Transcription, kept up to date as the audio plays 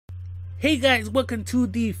Hey guys, welcome to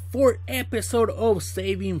the 4th episode of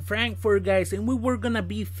Saving Frankfurt, guys, and we were gonna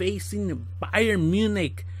be facing Bayern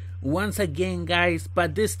Munich once again, guys,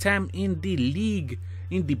 but this time in the league,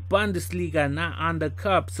 in the Bundesliga, not on the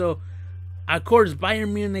cup. So of course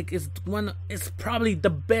Bayern Munich is probably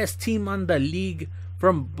the best team on the league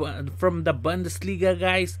from the Bundesliga,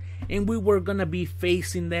 guys, and we were gonna be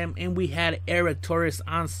facing them. And we had Eric Torres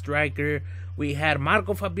on striker, we had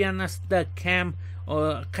Marco Fabian as the cam,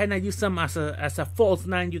 kind of use him as a false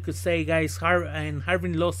nine, you could say, guys, and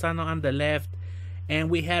Harvin Lozano on the left. And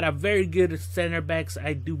we had a very good center backs,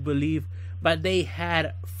 I do believe, but they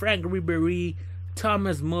had Frank Ribery,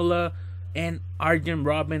 Thomas Muller, and Arjen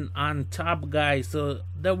Robben on top, guys. So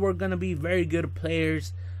that were gonna be very good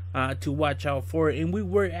players to watch out for. And we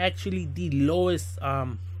were actually the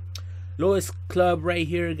lowest club right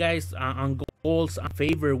here, guys, on goals on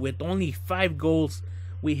favor, with only 5 goals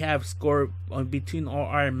we have scored between all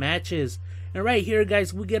our matches. And right here,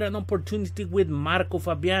 guys, we get an opportunity with Marco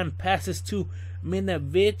Fabian, passes to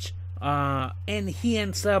Minovic, and he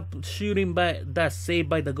ends up shooting by that save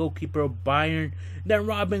by the goalkeeper of Bayern. Then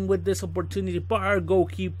Robin with this opportunity, but our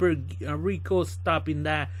goalkeeper Rico stopping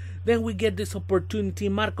that. Then we get this opportunity,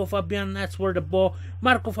 Marco Fabian, that's where the ball,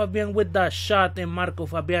 Marco Fabian with that shot, and Marco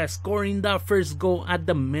Fabian scoring that first goal at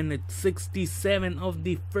the minute 67 of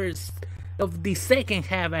the second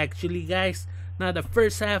half, actually, guys. Not the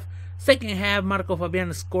first half, second half. Marco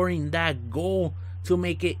Fabian scoring that goal to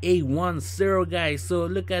make it a 1-0, guys. So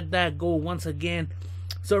look at that goal once again.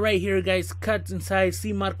 So right here, guys, cuts inside,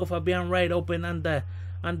 see Marco Fabian right open on the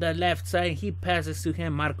left side. He passes to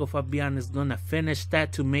him. Marco Fabian is gonna finish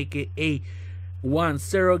that to make it a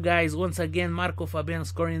 1-0, guys. Once again, Marco Fabian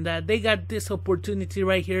scoring that. They got this opportunity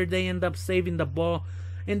right here. They end up saving the ball,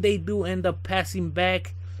 and they do end up passing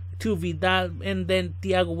back to Vidal, and then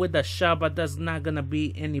Thiago with a shot, but that's not gonna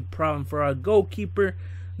be any problem for our goalkeeper.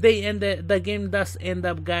 The game does end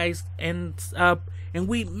up, guys, ends up, and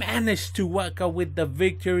we managed to walk out with the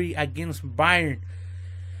victory against Bayern.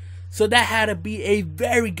 So that had to be a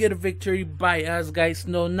very good victory by us, guys.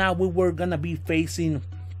 No, now we were gonna be facing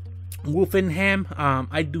Wolfenham.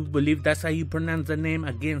 I do believe that's how you pronounce the name,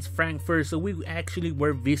 against Frankfurt. So we actually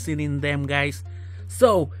were visiting them, guys.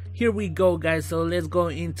 So here we go, guys. So let's go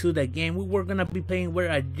into the game. We were gonna be playing with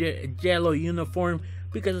a yellow uniform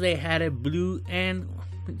because they had a blue, and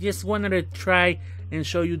just wanted to try and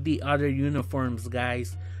show you the other uniforms,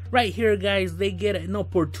 guys. Right here, guys, they get an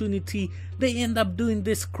opportunity. They end up doing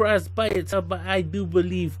this cross by itself, but I do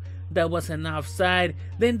believe that was an offside.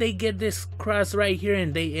 Then they get this cross right here,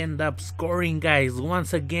 and they end up scoring, guys.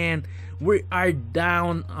 Once again, we are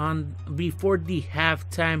down on before the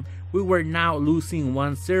halftime. We were now losing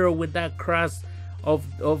 1-0 with that cross of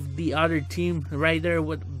the other team right there,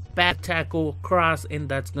 with bad tackle cross, and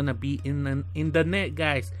that's gonna be in the net,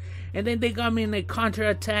 guys. And then they got me in a counter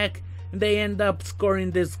attack, and they end up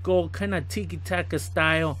scoring this goal, kind of tiki-taka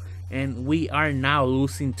style, and we are now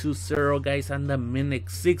losing 2-0, guys, on the minute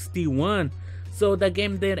 61. So the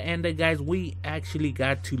game did end, guys. We actually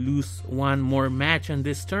got to lose one more match on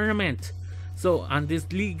this tournament, so on this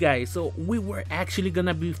league, guys. So we were actually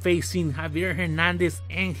gonna be facing Javier Hernandez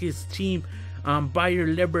and his team, Bayer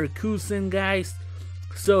Leverkusen, guys.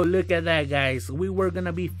 So look at that, guys. We were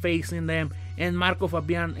gonna be facing them, and Marco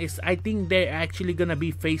Fabian is, I think they're actually gonna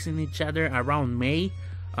be facing each other around May,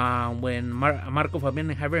 when Marco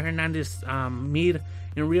Fabian and Javier Hernandez meet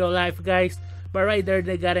in real life, guys. But right there,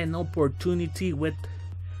 they got an opportunity with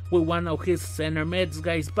one of his center mids,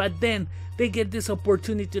 guys. But then they get this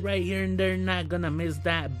opportunity right here, and they're not gonna miss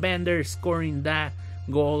that. Bender scoring that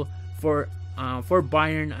goal for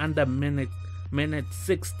Bayern on the minute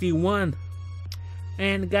 61.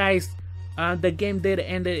 And guys, the game did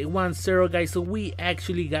end at 1-0, guys. So we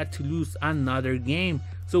actually got to lose another game.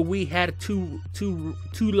 So we had two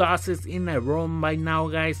losses in a row by now,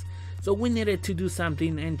 guys. So we needed to do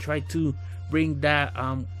something and try to bring that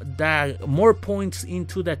more points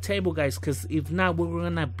into the table, guys, because if not, we were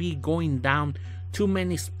gonna be going down too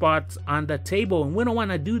many spots on the table, and we don't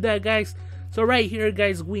want to do that, guys. So right here,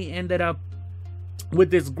 guys, we ended up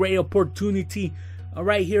with this great opportunity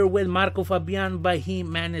right here with Marco Fabian, but he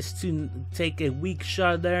managed to take a weak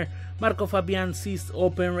shot there. Marco Fabian sees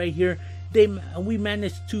open right here. We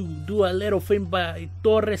managed to do a little thing by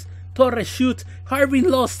Torres shoots, Harvin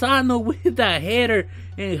Lozano with a header,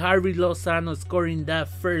 and Harvin Lozano scoring that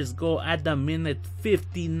first goal at the minute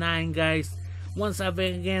 59, guys. Once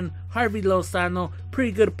again, Harvin Lozano,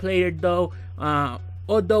 pretty good player though.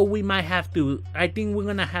 Although we might have to, I think we're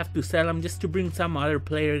gonna have to sell him just to bring some other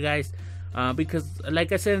player, guys. Because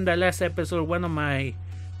like I said in the last episode, one of my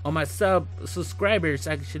my sub subscribers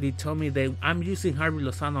actually told me that I'm using Harvey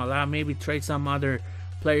Lozano a lot. Maybe trade some other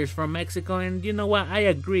players from Mexico, and you know what? I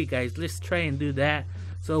agree, guys. Let's try and do that.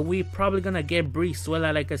 So we probably gonna get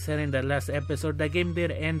Brizuela, like I said in the last episode. The game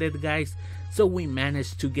did ended, guys. So we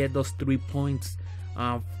managed to get those 3 points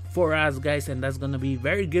for us, guys, and that's gonna be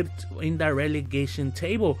very good in the relegation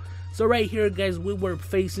table. So right here, guys, we were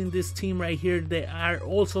facing this team right here. They are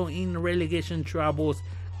also in relegation troubles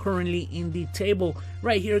currently in the table.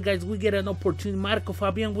 Right here, guys, we get an opportunity. Marco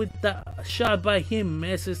Fabian with the shot by him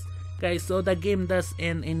misses, guys. So the game does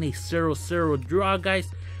end in a 0-0 draw, guys.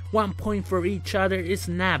 1 point for each other. It's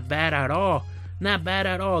not bad at all. Not bad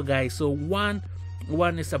at all, guys. So one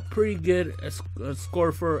is a pretty good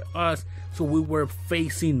score for us. So we were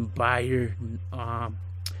facing Bayern,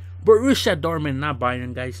 Borussia Dortmund, not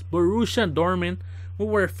Bayern, guys. Borussia Dortmund. We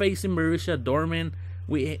were facing Borussia Dortmund.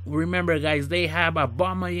 We remember, guys, they have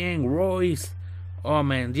Aubameyang, Royce. Oh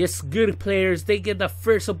man, just good players. They get the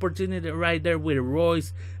first opportunity right there with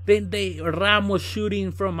Royce. Then Ramos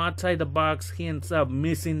shooting from outside the box. He ends up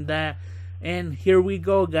missing that. And here we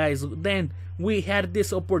go, guys. Then we had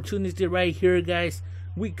this opportunity right here, guys.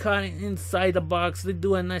 We caught it inside the box. They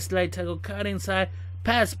do a nice slide tackle, caught inside,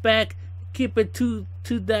 pass back, keep it to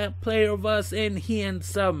that player of us, and he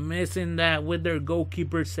ends up missing that with their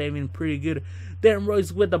goalkeeper saving pretty good. Then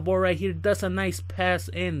Royce with the ball right here does a nice pass,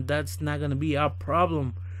 and that's not gonna be a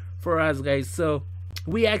problem for us, guys. So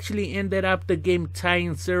we actually ended up the game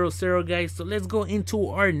tying 0-0, guys. So let's go into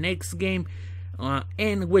our next game,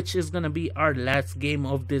 and which is gonna be our last game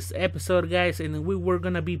of this episode, guys. And we were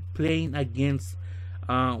gonna be playing against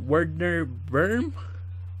Werder Bremen.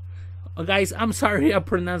 Guys, I'm sorry I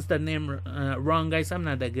pronounced that name wrong, guys. I'm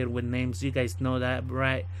not that good with names. You guys know that,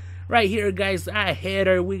 right? Right here, guys, a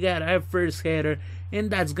header. We got our first header, and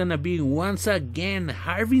that's gonna be once again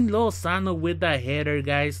Harvey Lozano with the header,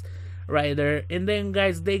 guys, right there. And then,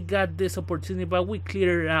 guys, they got this opportunity, but we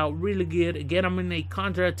cleared it out really good. Get them in a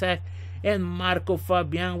counter attack, and Marco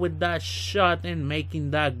Fabian with that shot and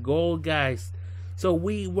making that goal, guys. So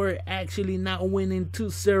we were actually now winning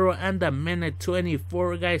 2-0 and the minute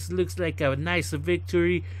 24, guys. Looks like a nice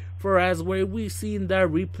victory for us, where we seen that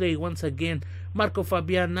replay once again. Marco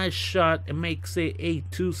Fabian, nice shot, and makes it a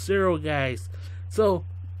 2-0, guys. So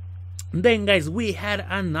then, guys, we had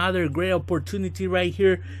another great opportunity right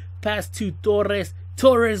here. Pass to Torres.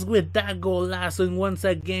 Torres with that golazo, and once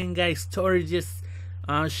again, guys, Torres just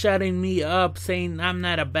shutting me up, saying I'm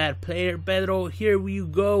not a bad player. Pedro, here you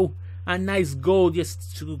go. A nice goal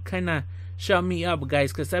just to kind of shut me up,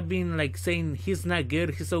 guys, because I've been like saying he's not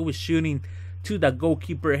good. He's always shooting to the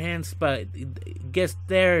goalkeeper hands, but gets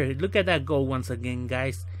there. Look at that goal once again,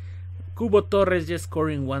 guys. Cubo Torres just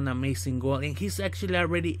scoring one amazing goal, and he's actually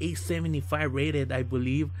already 875 rated, I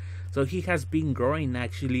believe. So he has been growing,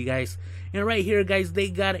 actually, guys. And right here, guys, they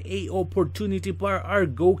got a opportunity for our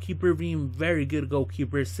goalkeeper being very good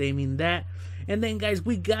goalkeeper, saving that. And then, guys,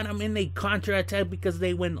 we got them in a counter attack because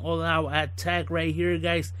they went all out attack right here,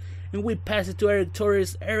 guys. And we pass it to Eric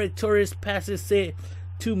Torres. Eric Torres passes it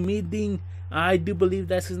to Meeting. I do believe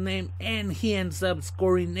that's his name. And he ends up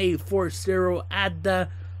scoring a 4-0 at the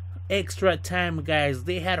extra time, guys.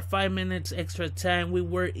 They had 5 minutes extra time. We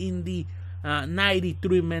were in the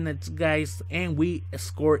 93 minutes, guys, and we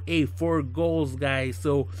scored 4 goals, guys.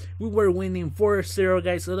 So we were winning 4-0,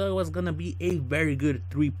 guys. So that was gonna be a very good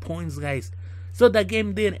 3 points, guys. So the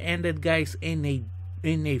game did ended, guys, in a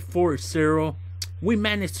 4-0. We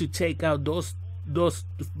managed to take out those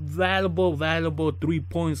valuable 3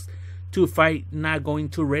 points to fight not going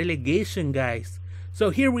to relegation, guys.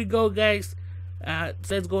 So here we go, guys.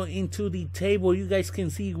 Let's go into the table. You guys can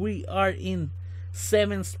see we are in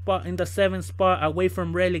the 7th spot away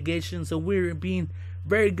from relegation. So we're being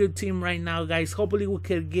very good team right now, guys. Hopefully we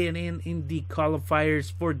can get in the qualifiers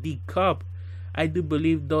for the cup. I do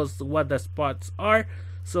believe those what the spots are.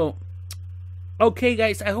 So okay,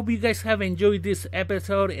 guys, I hope you guys have enjoyed this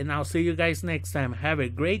episode, and I'll see you guys next time. Have a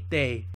great day.